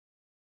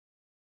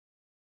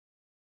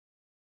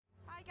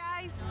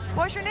Hi guys,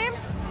 what's your names?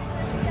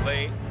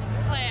 Lee.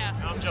 Claire.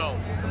 I'm Joel.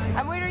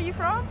 And where are you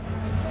from?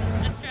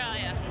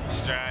 Australia.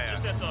 Australia.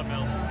 Just outside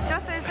Melbourne.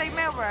 Just outside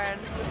Melbourne.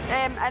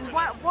 And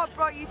what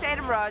brought you to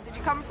Edinburgh? Did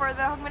you come for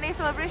the Blogmanay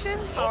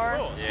celebrations? Or?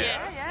 Of course.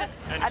 Yes. Yeah.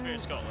 And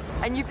Experience Scotland.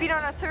 And you've been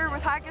on a tour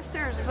with Haggis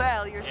Tours as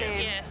well, you're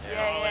saying? Yes.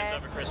 Ireland's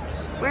over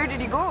Christmas. Where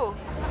did you go?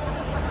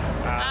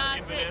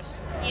 Inverness,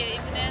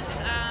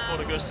 Inverness.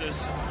 Fort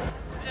Augustus.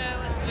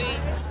 Stirling. We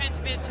spent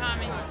a bit of time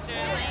in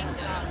Stirling.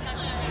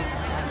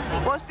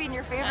 What's been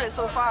your favourite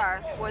so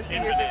far? What's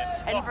been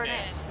Inverness. your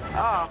Inverness?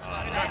 Oh.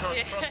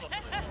 Don't cross off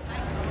the list.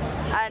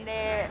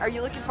 And are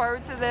you looking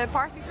forward to the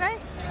party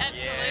tonight?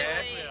 Absolutely.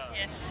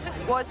 Yes.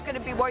 What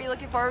are you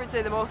looking forward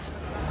to the most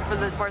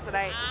for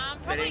tonight?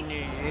 Probably. Spending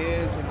New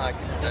Year's in like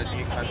a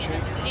new country.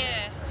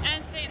 Yeah.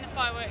 And seeing the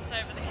fireworks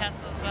over the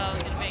castle as well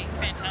is going to be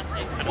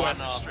fantastic. And a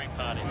massive street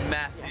party.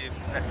 Massive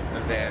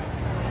event.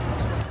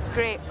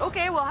 Great.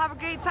 Okay, well have a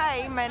great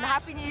time and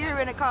Happy New Year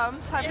when it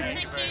comes. Happy Yes, New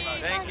Year.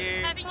 thank you. Thank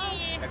you. Happy New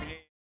Year.